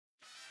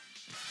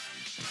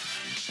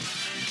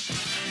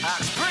I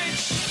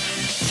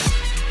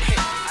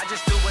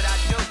just do what I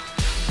do.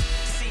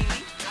 See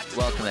me?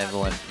 Welcome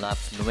everyone, live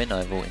from the Win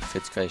Oval in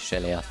Footscray,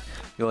 Australia.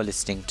 You're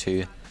listening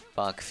to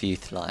Bark for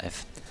Youth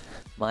Live.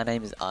 My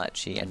name is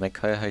Archie and my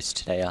co-hosts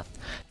today are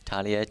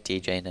Talia,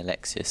 DJ and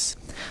Alexis.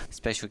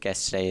 Special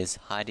guest today is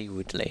Heidi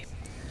Woodley,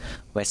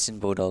 Western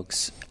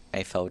Bulldogs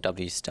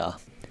AFLW star.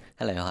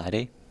 Hello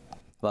Heidi,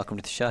 welcome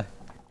to the show.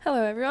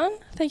 Hello everyone,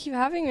 thank you for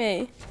having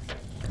me.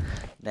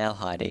 Now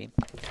Heidi,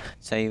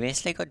 so you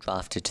recently got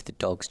drafted to the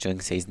Dogs during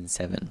season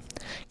 7.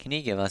 Can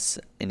you give us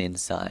an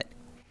insight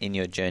in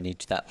your journey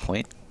to that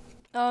point?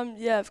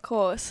 Yeah, of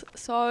course.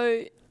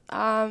 So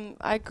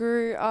I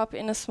grew up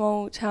in a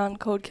small town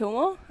called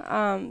Kilmore.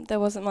 There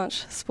wasn't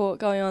much sport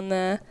going on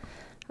there,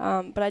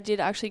 but I did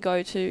actually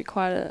go to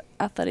quite an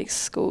athletics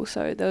school,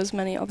 so there was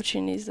many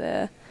opportunities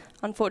there.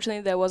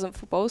 Unfortunately, there wasn't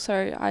football,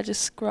 so I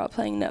just grew up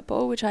playing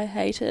netball, which I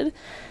hated.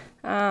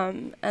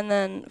 And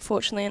then,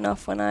 fortunately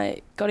enough, when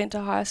I got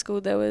into high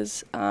school, there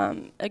was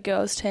a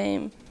girls'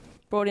 team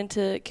brought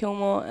into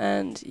Kilmore,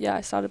 and yeah,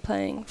 I started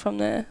playing from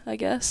there, I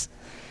guess.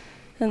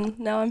 And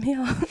now I'm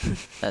here.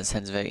 That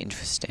sounds very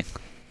interesting.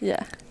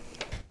 Yeah.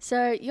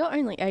 So you're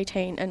only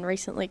 18 and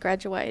recently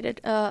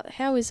graduated.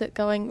 How is it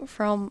going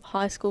from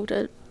high school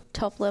to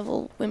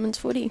top-level women's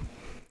footy?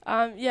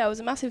 Yeah, it was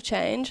a massive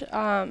change.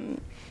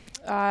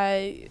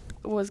 I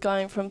was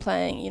going from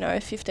playing,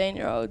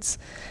 15-year-olds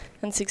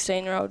and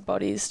 16-year-old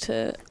bodies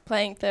to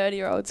playing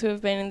 30-year-olds who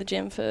have been in the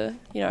gym for,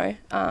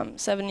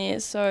 7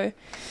 years. So,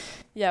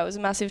 yeah, it was a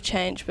massive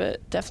change,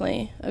 but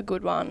definitely a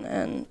good one,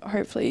 and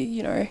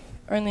hopefully,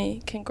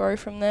 only can grow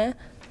from there.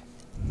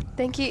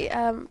 Thank you.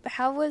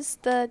 How was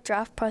the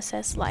draft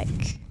process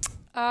like?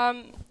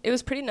 It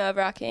was pretty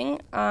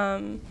nerve-wracking.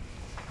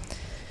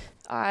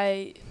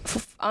 I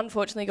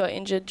unfortunately got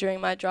injured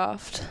during my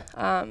draft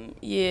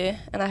year,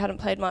 and I hadn't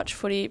played much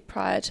footy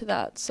prior to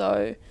that,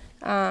 so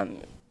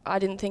I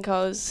didn't think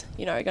I was,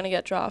 going to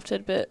get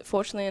drafted, but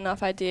fortunately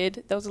enough I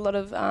did. There was a lot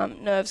of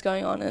nerves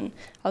going on, and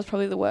I was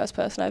probably the worst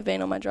person I've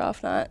been on my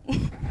draft night.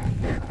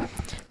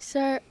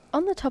 So,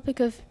 on the topic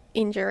of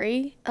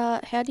injury,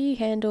 how do you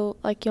handle,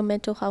 your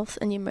mental health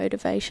and your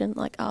motivation,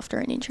 after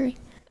an injury?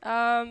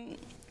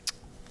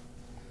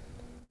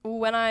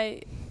 When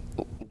I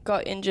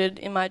got injured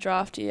in my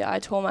draft year, I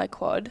tore my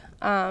quad,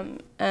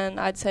 and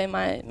I'd say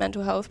my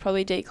mental health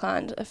probably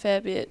declined a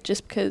fair bit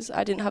just because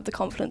I didn't have the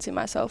confidence in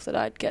myself that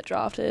I'd get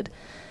drafted,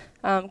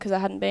 because I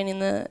hadn't been in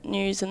the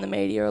news and the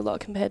media a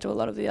lot compared to a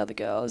lot of the other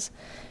girls.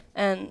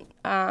 And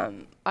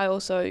I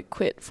also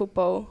quit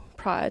football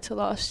prior to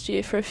last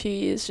year for a few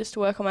years just to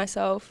work on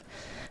myself.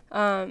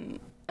 And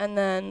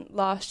then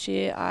last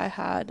year I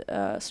had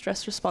a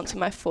stress response in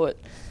my foot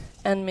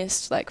and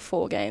missed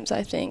 4 games,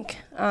 I think,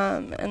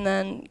 and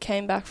then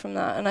came back from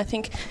that. And I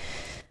think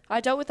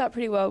I dealt with that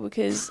pretty well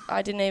because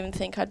I didn't even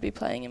think I'd be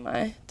playing in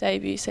my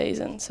debut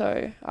season,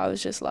 so I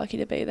was just lucky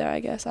to be there,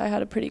 I guess. I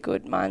had a pretty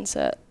good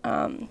mindset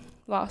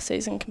last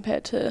season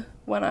compared to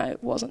when I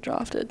wasn't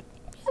drafted.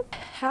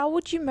 How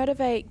would you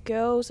motivate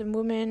girls and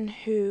women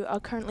who are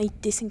currently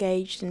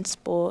disengaged in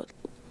sport?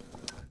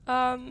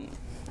 I'd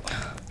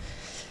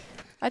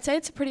say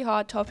it's a pretty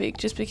hard topic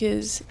just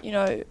because,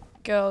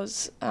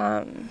 girls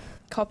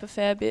cop a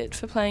fair bit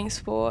for playing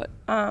sport,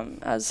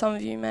 as some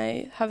of you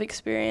may have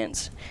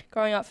experienced.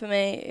 Growing up for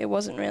me, it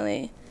wasn't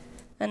really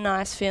a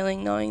nice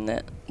feeling knowing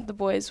that the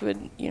boys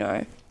would,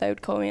 they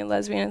would call me a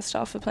lesbian and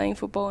stuff for playing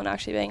football and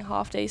actually being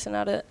half decent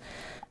at it.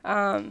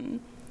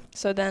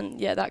 So then,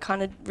 yeah, that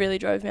kind of really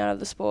drove me out of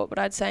the sport. But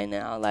I'd say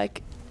now,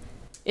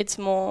 it's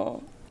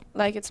more,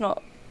 it's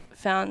not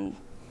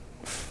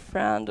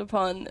frowned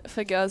upon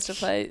for girls to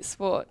play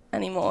sport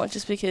anymore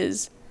just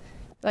because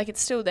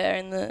it's still there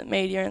in the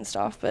media and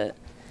stuff, but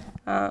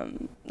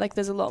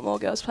there's a lot more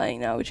girls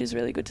playing now, which is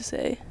really good to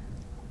see.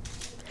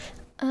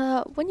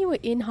 When you were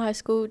in high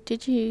school,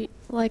 did you,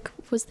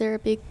 was there a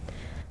big,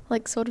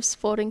 sort of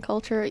sporting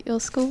culture at your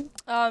school?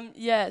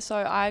 Yeah, so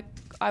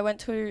I went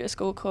to a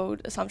school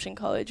called Assumption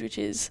College, which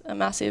is a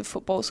massive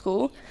football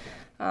school.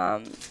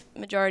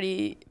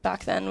 Majority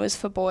back then was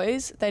for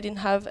boys. They didn't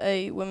have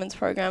a women's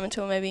program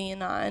until maybe year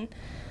 9.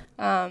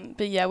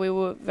 But yeah, we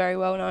were very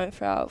well known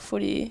for our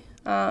footy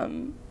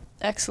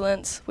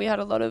excellence. We had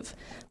a lot of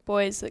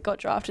boys that got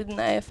drafted in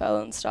the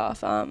AFL and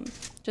stuff.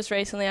 Just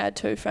recently I had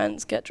 2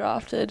 friends get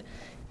drafted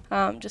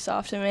just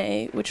after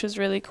me, which was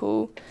really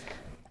cool.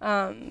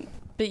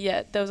 But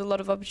yeah, there was a lot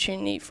of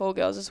opportunity for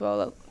girls as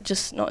well,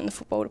 just not in the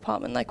football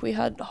department. We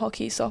had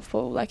hockey,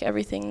 softball,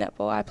 everything,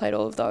 netball. I played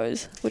all of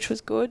those, which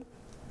was good.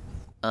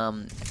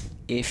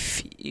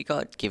 If you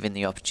got given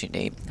the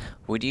opportunity,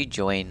 would you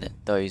join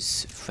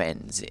those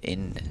friends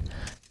in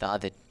the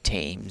other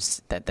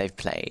teams that they've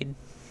played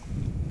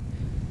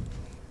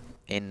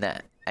in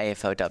the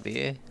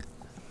AFLW?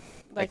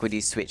 Would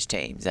you switch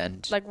teams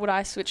and... would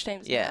I switch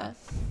teams? Yeah,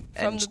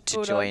 now? and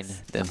to join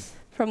them.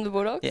 From the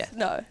Bulldogs? Yeah.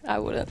 No, I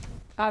wouldn't.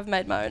 I've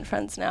made my own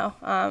friends now.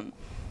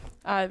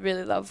 I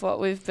really love what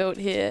we've built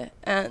here,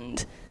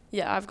 and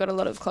yeah, I've got a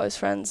lot of close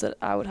friends that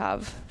I would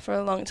have for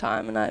a long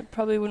time, and I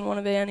probably wouldn't want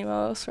to be anywhere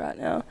else right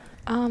now.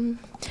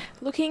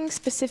 Looking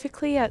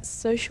specifically at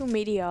social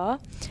media,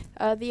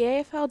 the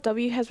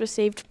AFLW has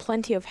received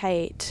plenty of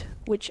hate,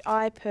 which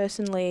I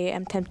personally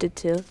am tempted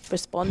to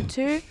respond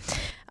to.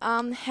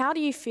 How do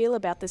you feel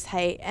about this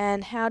hate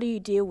and how do you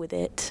deal with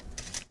it?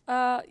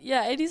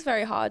 Yeah, it is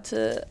very hard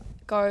to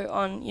go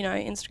on,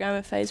 Instagram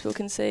and Facebook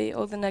and see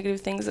all the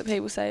negative things that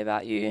people say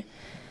about you.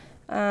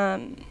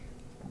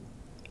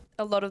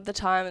 A lot of the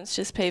time it's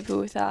just people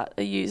without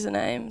a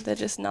username. They're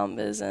just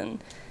numbers,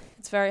 and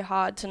it's very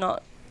hard to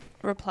not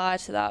reply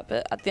to that.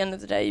 But at the end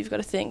of the day, you've got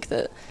to think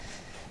that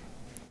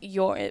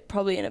you're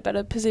probably in a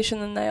better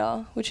position than they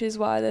are, which is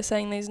why they're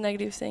saying these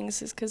negative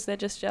things, is because they're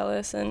just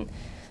jealous. And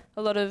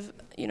a lot of,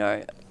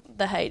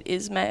 the hate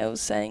is males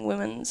saying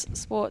women's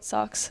sport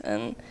sucks,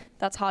 and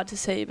that's hard to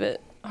see,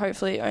 but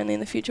hopefully only in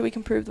the future we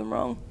can prove them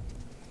wrong.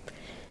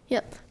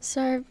 Yep.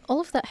 So all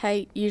of that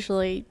hate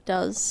usually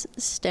does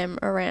stem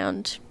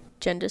around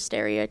gender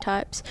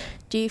stereotypes.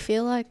 Do you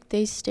feel like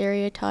these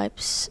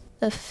stereotypes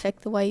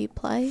affect the way you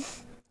play?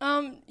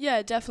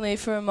 Yeah, definitely.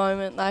 For a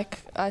moment, like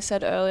I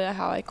said earlier,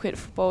 how I quit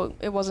football,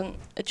 it wasn't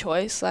a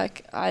choice.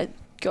 Like I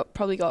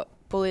probably got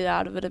bullied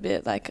out of it a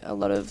bit. Like a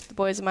lot of the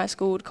boys in my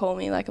school would call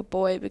me like a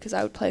boy because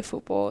I would play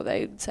football.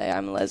 They would say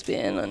I'm a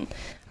lesbian, and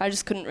I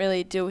just couldn't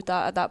really deal with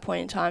that at that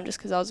point in time, just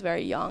because I was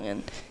very young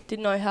and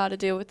didn't know how to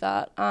deal with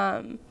that.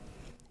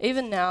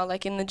 Even now,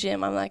 like in the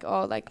gym, I'm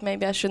like,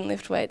 maybe I shouldn't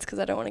lift weights because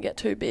I don't want to get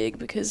too big,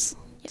 because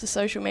the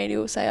social media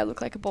will say I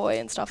look like a boy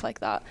and stuff like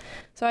that.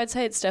 So I'd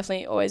say it's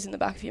definitely always in the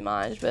back of your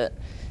mind, but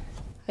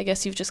I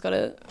guess you've just got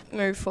to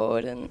move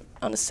forward and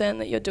understand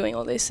that you're doing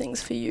all these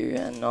things for you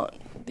and not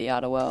the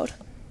outer world.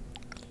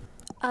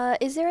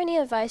 Is there any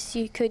advice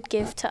you could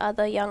give to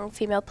other young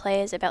female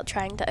players about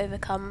trying to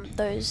overcome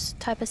those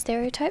type of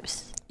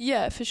stereotypes?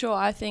 Yeah, for sure.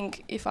 I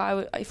think if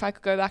I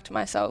could go back to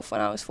myself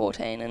when I was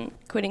 14 and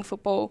quitting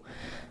football,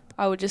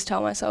 I would just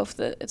tell myself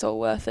that it's all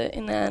worth it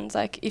in the end.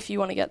 Like, if you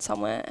want to get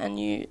somewhere and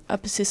you are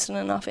persistent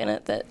enough in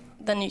it, that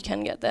then you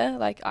can get there.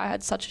 Like, I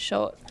had such a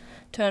short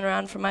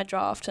turnaround from my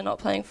draft to not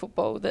playing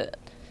football that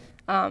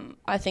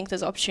I think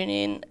there's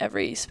opportunity in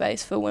every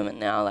space for women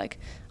now. Like,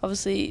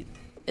 obviously,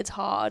 it's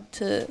hard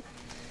to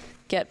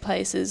get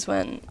places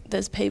when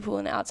there's people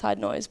and outside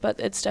noise, but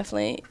it's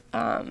definitely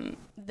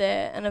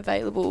there and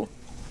available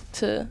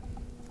to,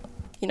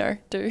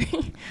 do.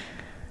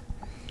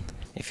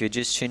 If you're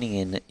just tuning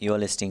in, you're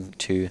listening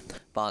to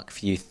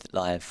Bark Youth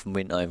Live from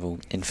Wynn Oval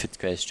in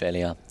Fitzroy,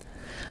 Australia.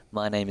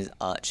 My name is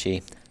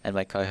Archie, and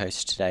my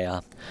co-hosts today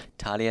are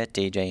Talia,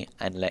 DJ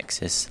and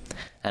Alexis,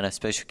 and our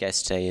special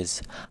guest today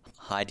is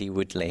Heidi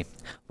Woodley,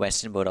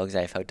 Western Bulldogs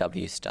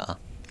AFLW star.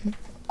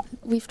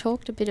 We've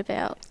talked a bit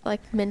about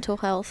mental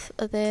health.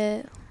 Are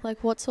there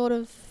what sort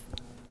of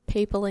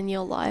people in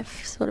your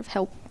life sort of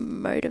help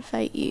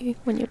motivate you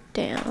when you're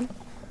down?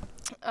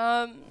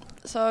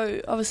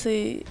 So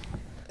obviously,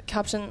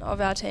 captain of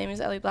our team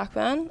is Ellie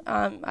Blackburn.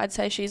 I'd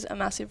say she's a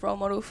massive role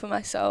model for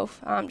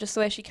myself. Just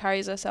the way she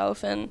carries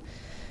herself, and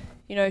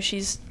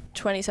she's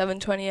 27,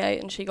 28,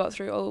 and she got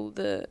through all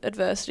the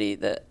adversity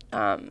that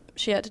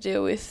she had to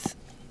deal with,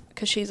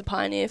 because she's a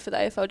pioneer for the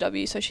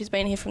AFLW, so she's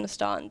been here from the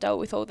start and dealt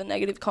with all the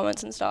negative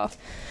comments and stuff.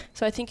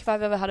 So I think if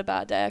I've ever had a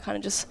bad day, I kind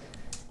of just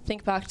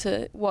think back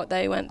to what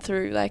they went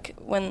through, like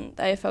when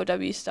the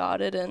AFLW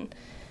started, and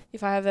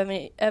if I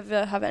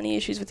ever have any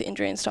issues with the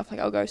injury and stuff,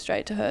 I'll go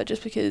straight to her,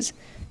 just because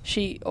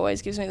she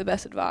always gives me the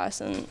best advice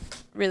and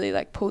really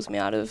pulls me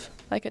out of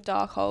a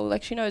dark hole.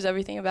 She knows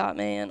everything about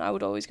me, and I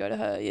would always go to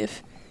her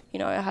if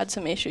I had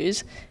some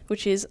issues,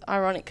 which is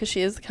ironic because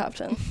she is the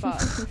captain,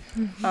 but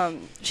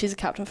she's a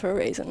captain for a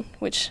reason,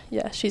 which,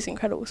 yeah, she's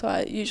incredible, so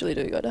I usually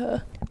do go to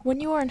her.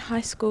 When you were in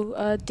high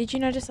school, did you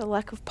notice a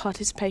lack of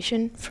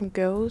participation from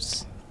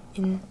girls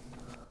in,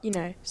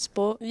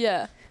 sport?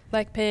 Yeah,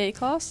 PE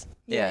class?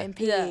 Yeah. In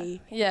PE.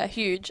 Yeah,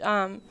 huge.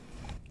 I'd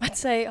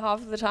say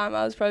half of the time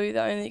I was probably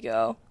the only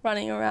girl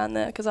running around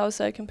there because I was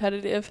so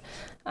competitive.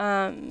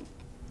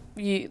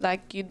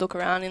 You'd look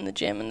around in the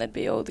gym and there'd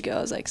be all the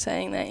girls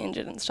saying they're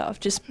injured and stuff,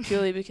 just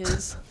purely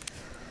because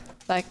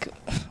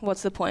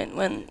what's the point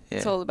when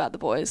it's all about the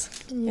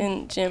boys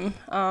in gym?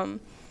 A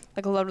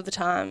lot of the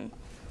time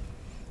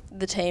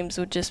the teams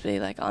would just be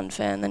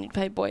unfair, and then you'd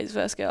play boys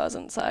versus girls,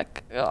 and it's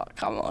oh,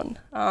 come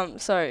on.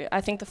 So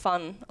I think the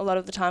fun a lot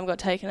of the time got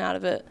taken out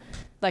of it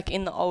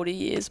in the older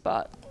years,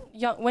 but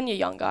when you're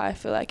younger, I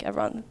feel like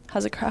everyone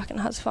has a crack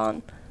and has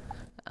fun.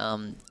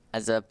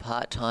 As a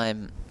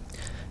part-time,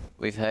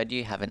 we've heard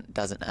you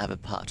doesn't have a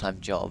part-time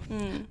job,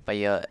 but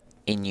you're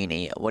in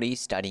uni. What are you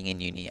studying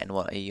in uni, and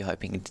what are you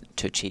hoping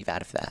to achieve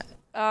out of that?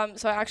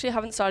 So I actually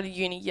haven't started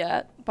uni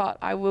yet, but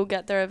I will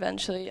get there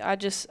eventually.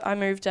 I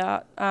moved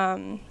out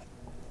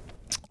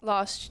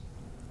last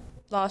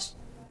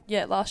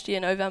year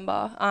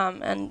November,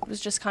 and was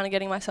just kind of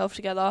getting myself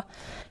together,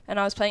 and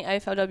I was playing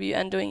AFLW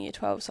and doing year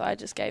 12, so I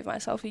just gave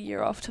myself a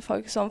year off to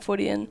focus on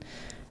footy and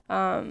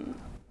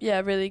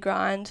really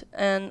grind,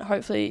 and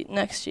hopefully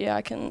next year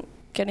I can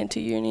get into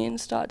uni and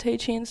start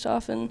teaching and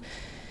stuff, and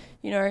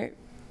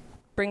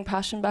bring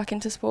passion back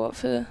into sport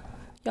for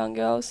young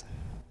girls.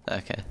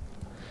 Okay,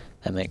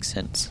 that makes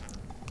sense.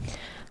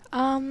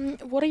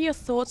 What are your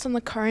thoughts on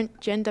the current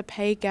gender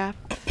pay gap?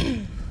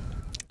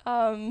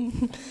 No,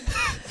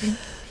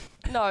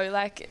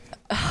 like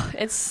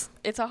it's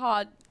a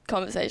hard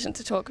conversation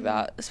to talk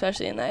about,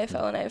 especially in the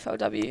AFL and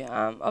AFLW.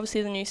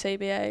 Obviously, the new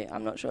CBA.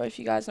 I'm not sure if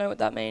you guys know what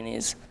that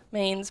means,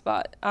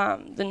 but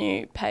the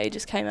new pay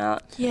just came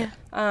out. Yeah.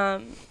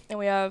 And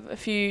we have a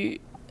few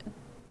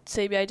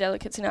CBA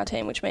delegates in our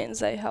team, which means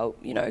they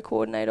help,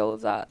 coordinate all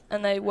of that,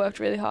 and they worked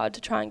really hard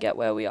to try and get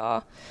where we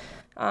are.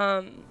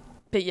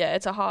 But yeah,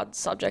 it's a hard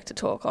subject to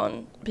talk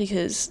on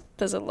because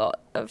there's a lot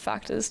of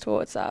factors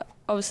towards that.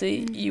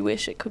 Obviously, you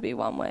wish it could be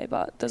one way,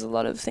 but there's a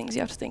lot of things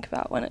you have to think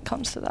about when it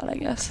comes to that, I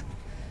guess.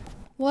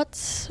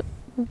 What's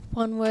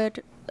one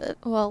word,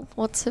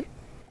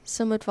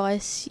 some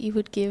advice you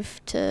would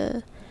give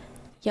to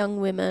young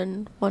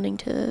women wanting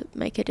to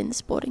make it in the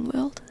sporting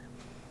world?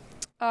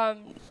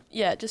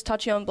 Just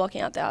touching on blocking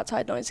out the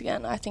outside noise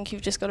again. I think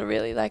you've just got to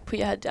really put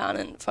your head down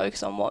and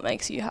focus on what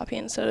makes you happy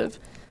instead of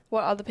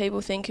what other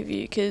people think of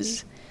you,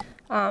 because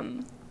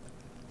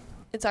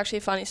it's actually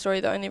a funny story.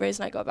 The only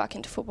reason I got back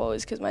into football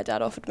is because my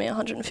dad offered me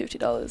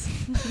 $150.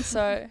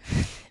 So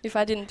if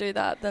I didn't do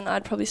that, then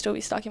I'd probably still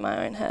be stuck in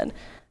my own head.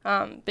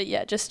 But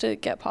yeah, just to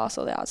get past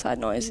all the outside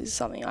noise is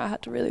something I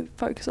had to really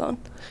focus on.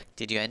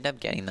 Did you end up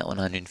getting that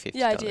 $150?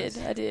 Yeah, I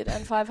did,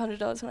 and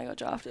 $500 when I got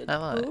drafted.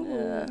 Oh, right.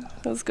 Yeah,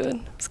 it was good.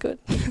 It's good.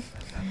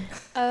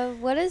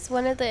 What is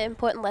one of the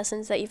important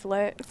lessons that you've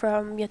learned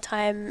from your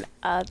time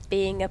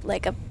being a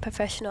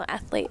professional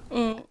athlete?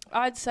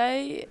 I'd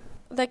say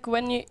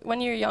when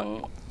you're a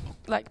young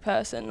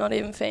person, not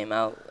even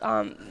female,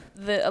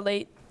 the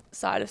elite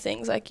side of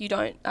things, you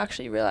don't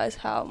actually realize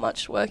how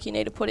much work you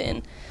need to put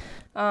in.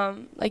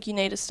 You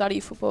need to study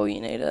football, you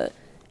need to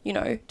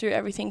do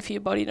everything for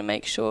your body to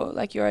make sure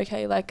you're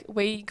okay.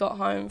 We got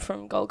home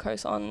from Gold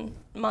Coast on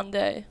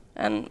Monday,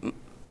 and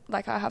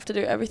I have to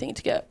do everything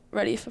to get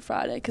ready for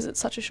Friday because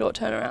it's such a short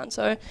turnaround.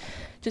 So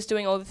just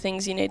doing all the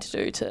things you need to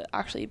do to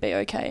actually be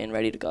okay and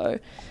ready to go,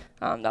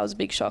 that was a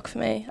big shock for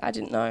me. I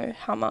didn't know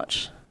how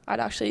much I'd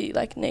actually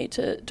need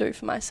to do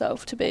for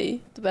myself to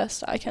be the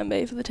best I can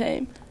be for the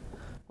team.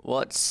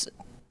 What's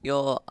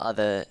your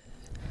other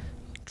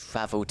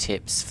travel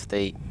tips for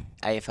the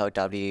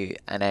AFLW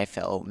and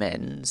AFL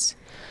men's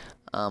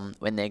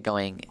when they're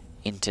going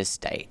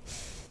interstate?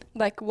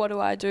 What do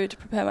I do to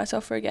prepare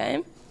myself for a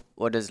game?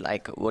 What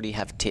do you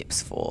have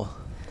tips for?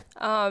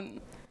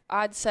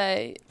 I'd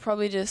say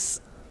probably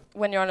just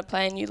when you're on a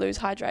plane, you lose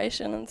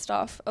hydration and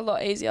stuff a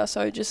lot easier.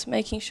 So just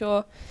making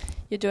sure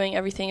you're doing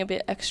everything a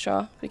bit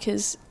extra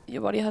because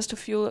your body has to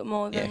fuel it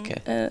more than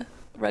a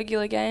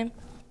regular game.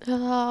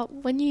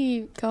 When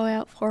you go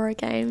out for a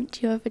game,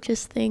 do you ever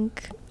just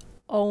think,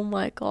 oh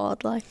my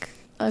God,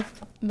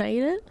 I've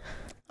made it?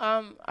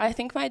 I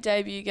think my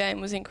debut game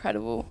was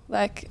incredible.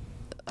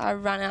 I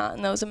ran out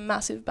and there was a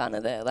massive banner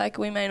there.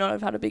 We may not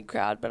have had a big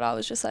crowd, but I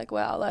was just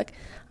wow,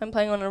 I'm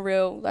playing on a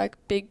real,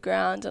 big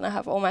ground and I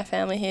have all my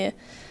family here.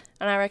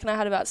 And I reckon I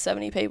had about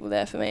 70 people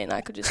there for me and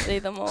I could just see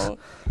them all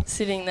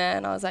sitting there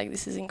and I was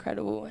this is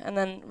incredible. And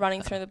then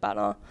running through the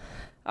banner,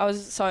 I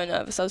was so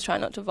nervous. I was trying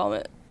not to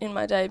vomit in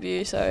my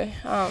debut. So,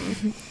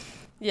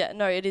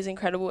 it is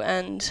incredible.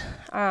 And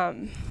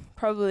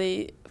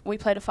probably we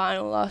played a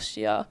final last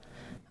year.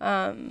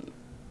 And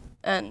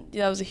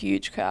that was a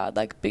huge crowd,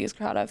 biggest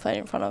crowd I've played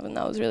in front of, and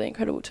that was really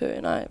incredible too.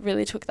 And I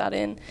really took that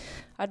in.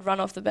 I'd run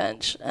off the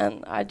bench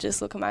and I'd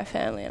just look at my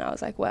family and I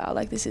was wow,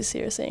 this is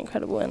seriously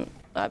incredible. And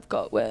I've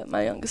got where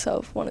my younger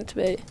self wanted to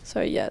be.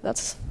 So yeah.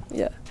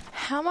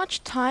 How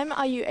much time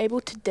are you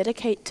able to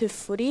dedicate to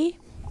footy?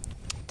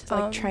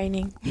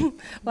 Training?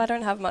 Well, I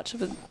don't have much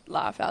of a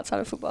life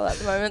outside of football at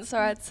the moment, so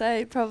I'd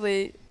say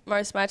probably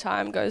most of my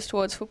time goes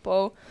towards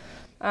football.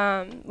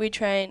 We're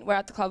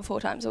at the club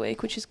 4 times a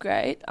week, which is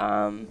great.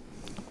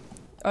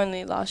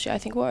 Only last year, I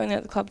think we were only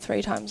at the club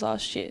 3 times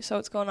last year, so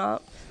it's gone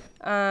up.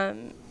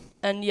 And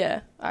yeah,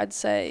 I'd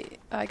say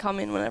I come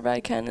in whenever I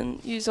can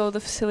and use all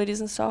the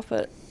facilities and stuff,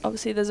 but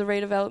obviously there's a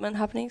redevelopment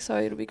happening, so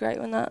it'll be great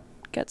when that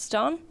gets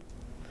done.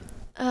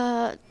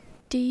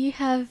 Do you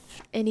have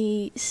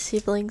any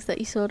siblings that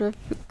you sort of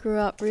grew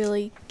up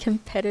really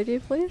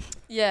competitive with?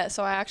 Yeah,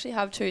 so I actually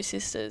have 2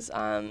 sisters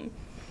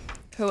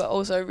who are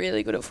also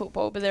really good at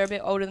football, but they're a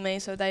bit older than me,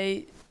 so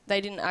they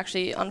didn't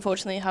actually,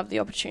 unfortunately, have the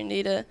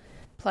opportunity to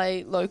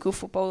play local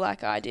football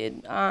like I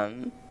did.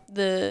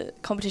 The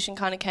competition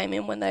kind of came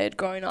in when they had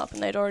grown up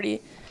and they'd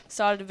already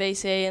started a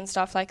VC and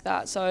stuff like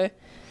that, so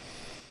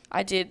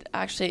I did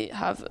actually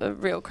have a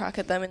real crack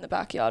at them in the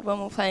backyard when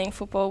we were playing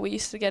football. We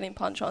used to get in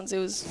punch-ons. It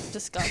was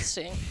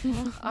disgusting.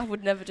 I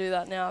would never do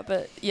that now.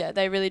 But, yeah,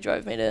 they really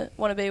drove me to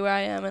want to be where I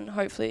am, and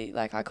hopefully,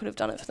 I could have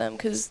done it for them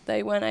because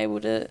they weren't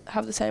able to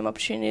have the same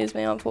opportunity as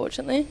me,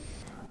 unfortunately.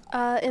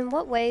 In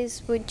what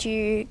ways would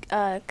you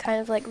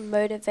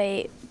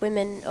motivate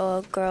women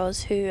or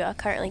girls who are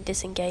currently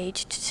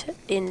disengaged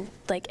in,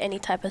 any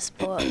type of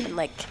sport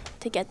and,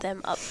 to get them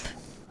up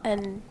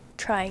and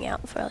trying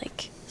out for,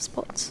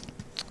 sports?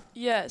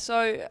 Yeah,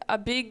 so a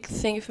big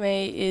thing for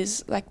me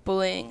is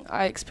bullying.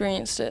 I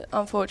experienced it,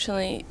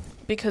 unfortunately,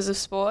 because of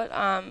sport.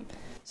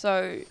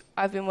 So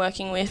I've been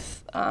working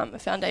with a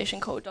foundation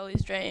called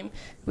Dolly's Dream,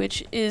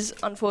 which is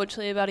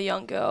unfortunately about a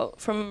young girl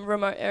from a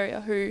remote area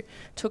who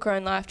took her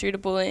own life due to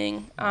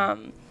bullying.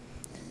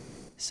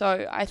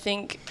 So I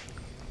think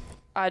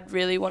I'd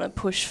really want to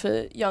push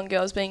for young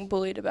girls being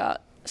bullied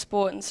about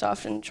sport and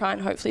stuff, and try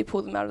and hopefully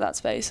pull them out of that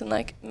space and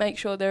like make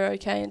sure they're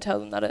okay and tell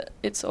them that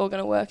it's all going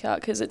to work out,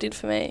 because it did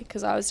for me,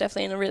 because I was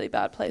definitely in a really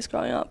bad place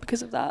growing up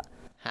because of that.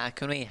 How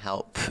can we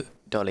help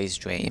Dolly's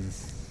Dream?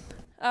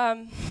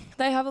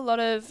 They have a lot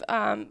of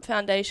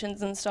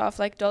foundations and stuff,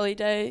 like Dolly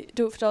Day,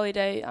 Do It for Dolly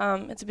Day.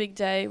 It's a big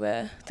day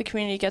where the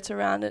community gets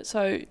around it.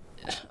 So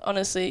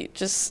honestly,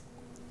 just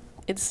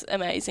it's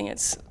amazing.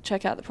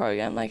 Check out the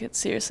program, like it's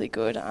seriously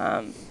good.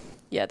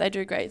 Yeah, they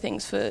do great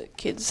things for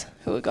kids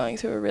who are going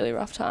through a really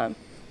rough time.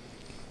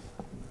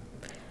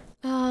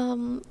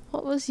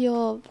 What was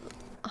your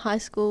high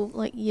school,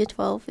 like year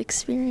 12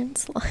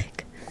 experience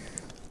like?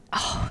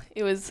 Oh,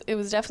 it was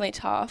definitely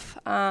tough.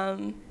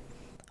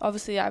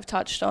 Obviously, I've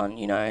touched on,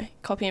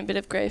 copying a bit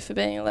of grief for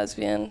being a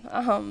lesbian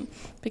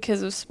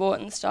because of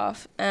sport and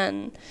stuff.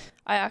 And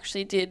I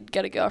actually did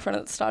get a girlfriend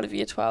at the start of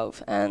year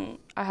 12, and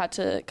I had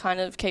to kind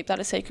of keep that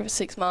a secret for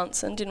 6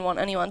 months and didn't want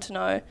anyone to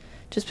know,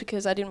 just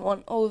because I didn't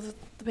want all of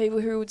the people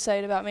who would say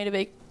it about me to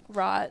be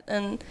right.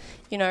 And,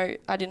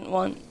 I didn't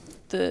want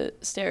the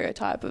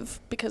stereotype of,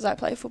 because I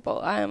play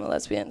football, I am a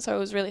lesbian. So it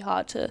was really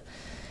hard to,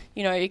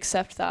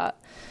 accept that.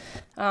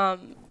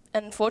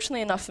 And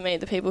fortunately enough for me,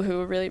 the people who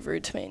were really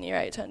rude to me in year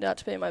 8 turned out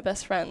to be my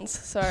best friends.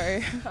 So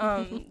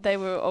they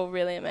were all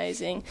really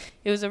amazing.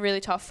 It was a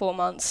really tough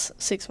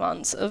 6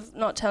 months of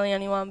not telling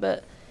anyone,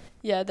 but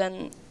yeah,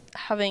 then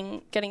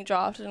getting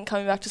drafted and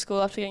coming back to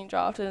school after getting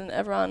drafted, and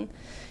everyone,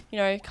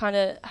 kind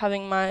of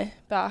having my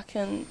back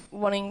and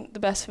wanting the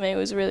best for me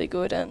was really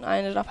good, and I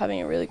ended up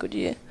having a really good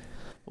year.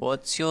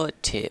 What's your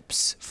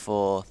tips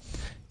for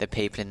the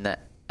people in the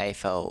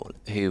AFL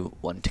who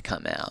want to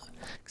come out?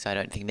 Because I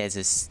don't think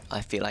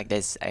I feel like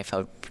there's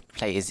AFL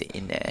players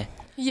in there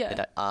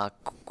that are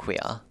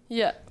queer.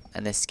 Yeah.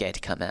 And they're scared to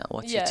come out.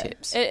 What's your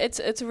tips?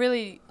 It's a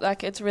really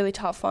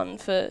tough one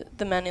for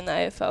the men in the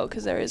AFL,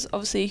 because there is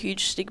obviously a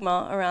huge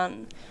stigma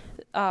around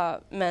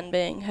men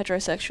being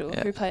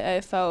heterosexual who play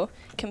AFL,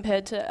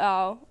 compared to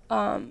our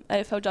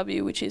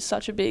AFLW, which is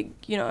such a big,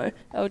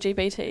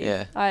 LGBTIQ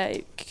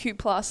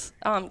plus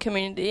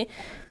community.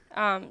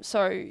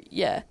 So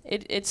yeah,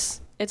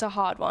 it's a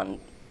hard one.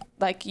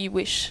 Like, you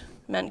wish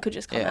men could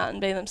just come out and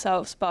be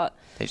themselves, but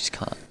they just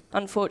can't.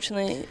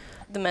 Unfortunately,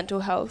 the mental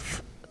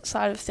health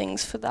side of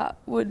things for that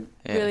would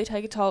really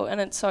take a toll,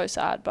 and it's so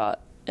sad,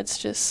 but it's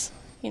just,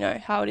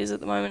 how it is at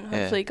the moment.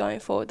 Hopefully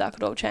going forward that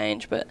could all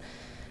change. But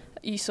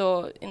you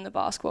saw in the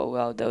basketball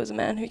world, there was a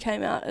man who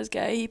came out as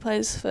gay. He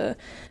plays for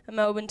a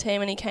Melbourne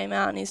team, and he came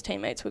out and his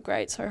teammates were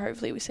great, so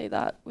hopefully we see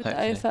that with the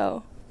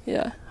AFL.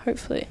 Yeah,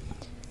 hopefully.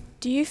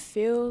 Do you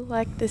feel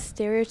like the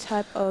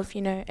stereotype of,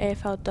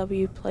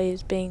 AFLW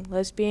players being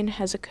lesbian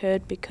has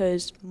occurred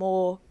because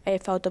more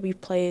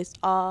AFLW players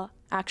are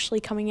actually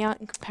coming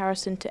out in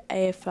comparison to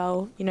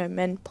AFL,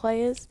 men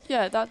players?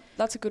 Yeah,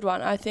 that's a good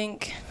one. I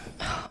think,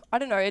 I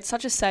don't know, it's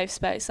such a safe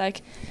space.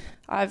 Like,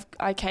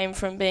 I came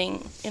from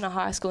being in a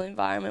high school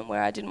environment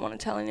where I didn't want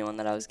to tell anyone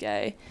that I was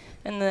gay,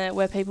 and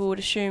where people would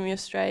assume you're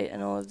straight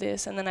and all of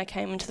this. And then I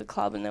came into the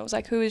club and there was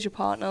like, who is your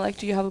partner? Like,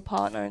 do you have a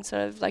partner,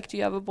 instead of like, do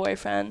you have a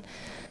boyfriend?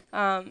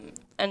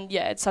 And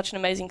yeah, it's such an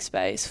amazing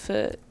space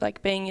for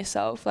like being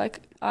yourself. Like,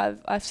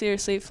 I've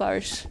seriously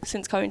flourished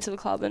since coming to the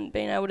club and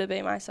being able to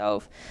be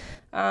myself.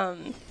 But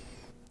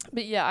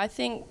yeah, I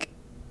think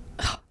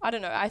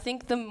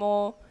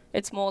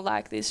it's more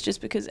like this just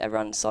because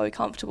everyone's so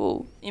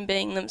comfortable in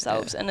being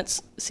themselves, and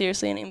it's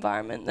seriously an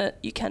environment that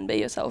you can be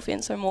yourself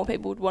in, so more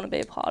people would want to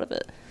be a part of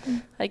it,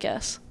 I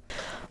guess.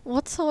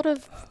 What sort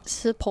of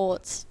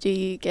supports do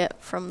you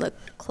get from the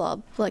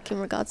club, like in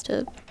regards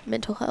to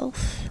mental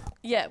health?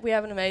 Yeah, we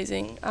have an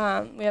amazing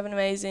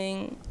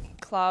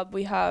club.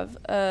 We have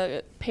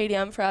a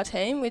PDM for our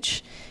team,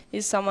 which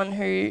is someone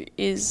who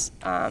is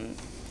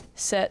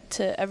set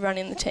to everyone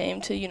in the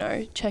team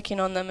to, check in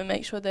on them and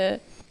make sure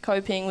they're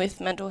coping with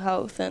mental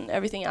health and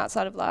everything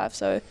outside of life.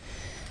 So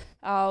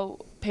our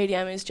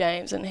PDM is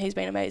James, and he's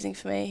been amazing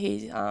for me.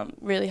 He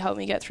really helped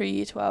me get through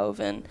year 12,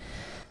 and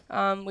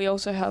we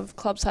also have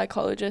club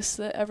psychologists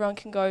that everyone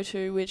can go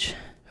to,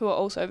 who are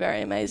also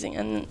very amazing.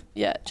 And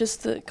yeah,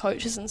 just the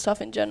coaches and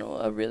stuff in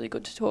general are really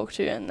good to talk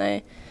to, and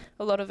a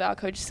lot of our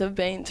coaches have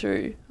been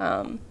through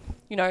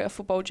a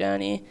football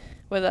journey,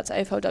 whether that's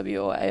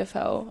AFLW or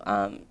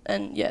AFL,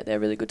 and yeah, they're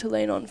really good to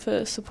lean on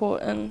for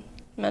support and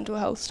mental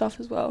health stuff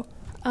as well.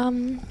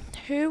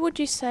 Who would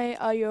you say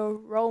are your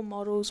role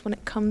models when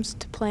it comes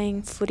to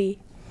playing footy?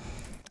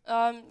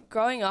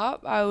 Growing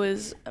up, I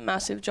was a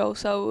massive Joel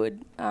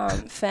Selwood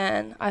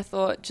fan. I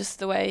thought just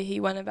the way he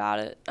went about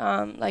it,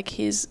 like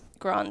his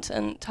grunt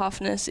and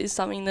toughness, is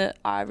something that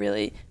I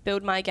really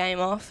build my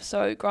game off.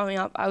 So growing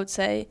up, I would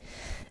say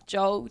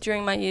Joel.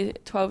 During my year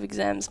 12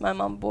 exams, my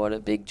mum bought a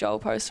big Joel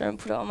poster and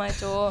put it on my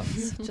door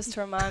just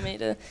to remind me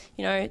to,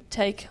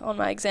 take on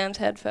my exams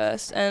head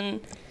first. And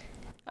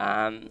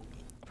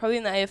Probably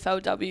in the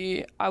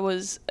AFLW, I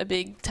was a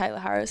big Taylor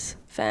Harris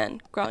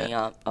fan growing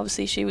up.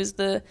 Obviously, she was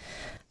the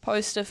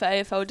poster for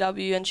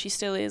AFLW, and she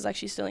still is. Like,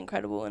 she's still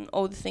incredible, and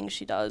all the things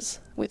she does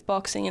with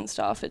boxing and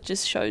stuff, it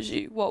just shows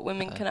you what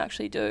women can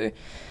actually do,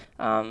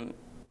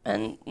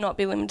 and not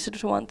be limited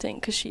to one thing,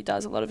 because she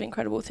does a lot of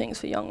incredible things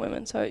for young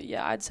women. So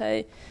yeah, I'd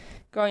say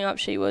growing up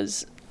she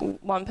was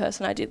one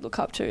person I did look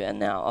up to, and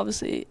now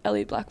obviously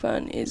Ellie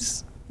Blackburn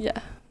is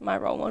my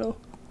role model.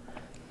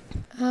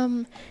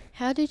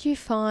 How did you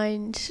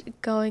find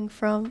going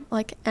from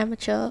like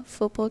amateur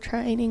football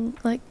training,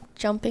 like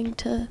jumping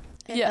to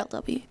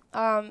AFLW?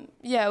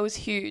 It was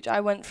huge. I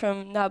went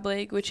from NAB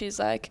League, which is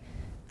like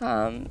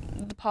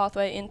the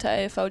pathway into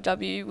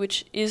AFLW,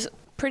 which is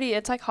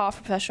it's like half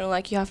professional.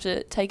 Like, you have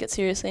to take it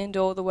seriously and do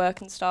all the work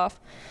and stuff,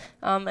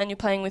 and you're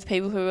playing with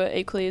people who are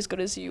equally as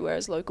good as you,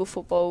 whereas local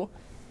football,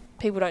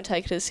 people don't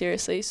take it as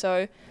seriously.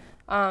 So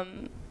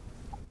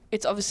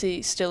it's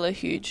obviously still a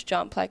huge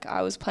jump. Like,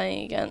 I was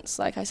playing against,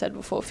 like I said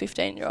before,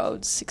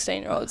 15-year-olds,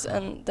 16-year-olds,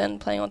 and then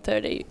playing on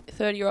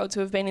 30-year-olds who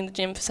have been in the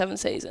gym for 7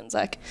 seasons.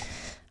 Like,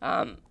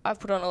 I've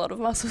put on a lot of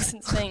muscle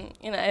since being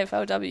in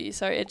AFLW,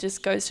 so it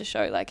just goes to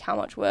show like how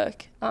much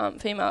work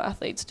female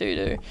athletes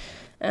do.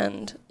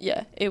 And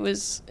yeah, it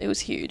was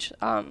huge.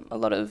 A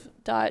lot of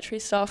dietary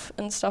stuff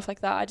and stuff like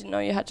that I didn't know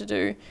you had to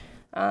do.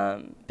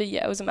 But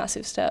yeah, it was a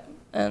massive step,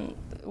 and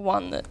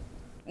one that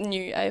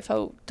new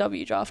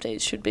AFLW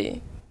draftees should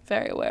be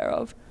very aware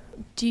of.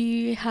 Do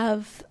you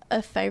have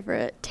a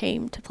favourite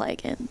team to play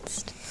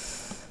against?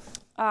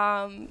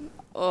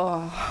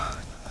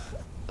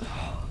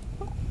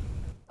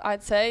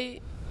 I'd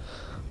say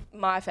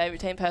my favourite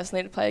team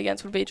personally to play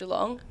against would be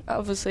Geelong.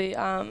 Obviously,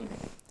 I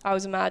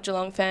was a mad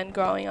Geelong fan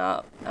growing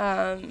up,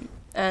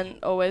 and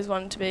always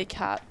wanted to be a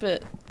cat,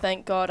 but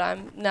thank God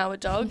I'm now a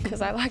dog,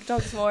 because I like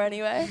dogs more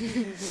anyway.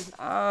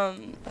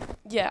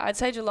 I'd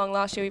say Geelong.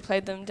 Last year we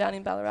played them down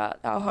in Ballarat,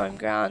 our home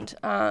ground,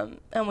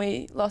 and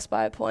we lost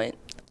by a point,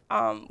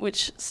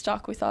 which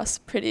stuck with us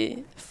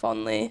pretty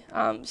fondly.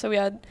 So we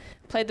had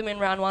played them in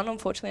round 1.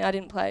 Unfortunately, I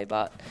didn't play,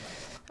 but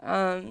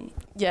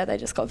they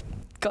just got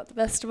the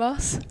best of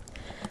us.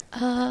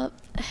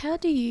 How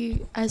do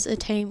you, as a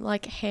team,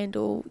 like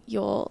handle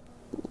your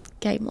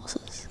game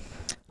losses?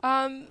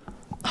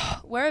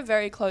 We're a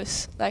very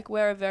close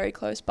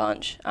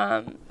bunch.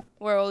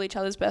 We're all each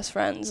other's best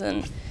friends,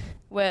 and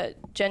we're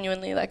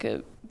genuinely like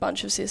a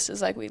bunch of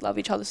sisters. Like, we love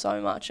each other so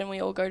much, and we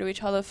all go to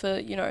each other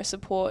for,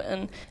 support,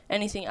 and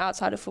anything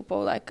outside of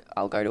football. Like,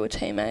 I'll go to a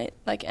teammate,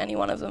 like any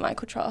one of them I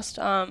could trust.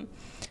 So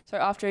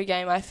after a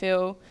game, I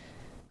feel,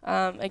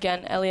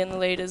 again, Ellie and the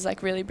leaders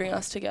like really bring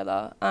us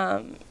together,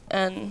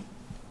 and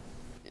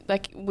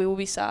like, we will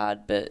be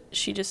sad, but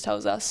she just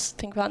tells us,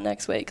 think about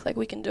next week, like,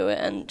 we can do it,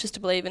 and just to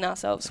believe in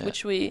ourselves,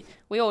 which we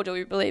all do.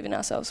 We believe in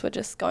ourselves. We're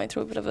just going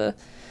through a bit of a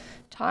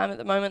time at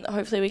the moment that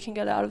hopefully we can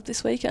get out of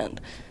this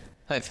weekend.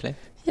 Hopefully.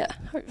 Yeah,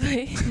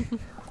 hopefully.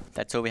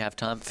 That's all we have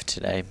time for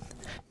today.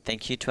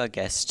 Thank you to our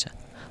guest,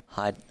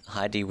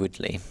 Heidi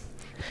Woodley.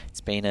 It's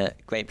been a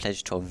great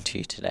pleasure talking to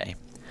you today.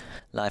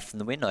 Live from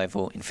the Wynn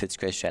Oval in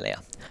Footscray,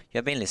 Australia. You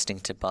have been listening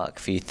to Bark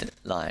for Youth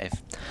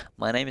Live.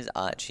 My name is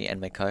Archie,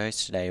 and my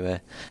co-hosts today were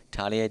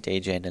Talia,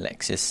 DJ and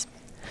Alexis.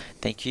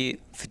 Thank you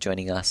for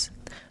joining us.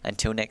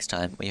 Until next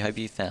time, we hope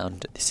you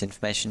found this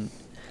information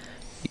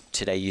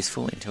today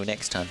useful. Until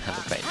next time,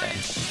 have a great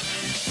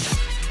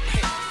day.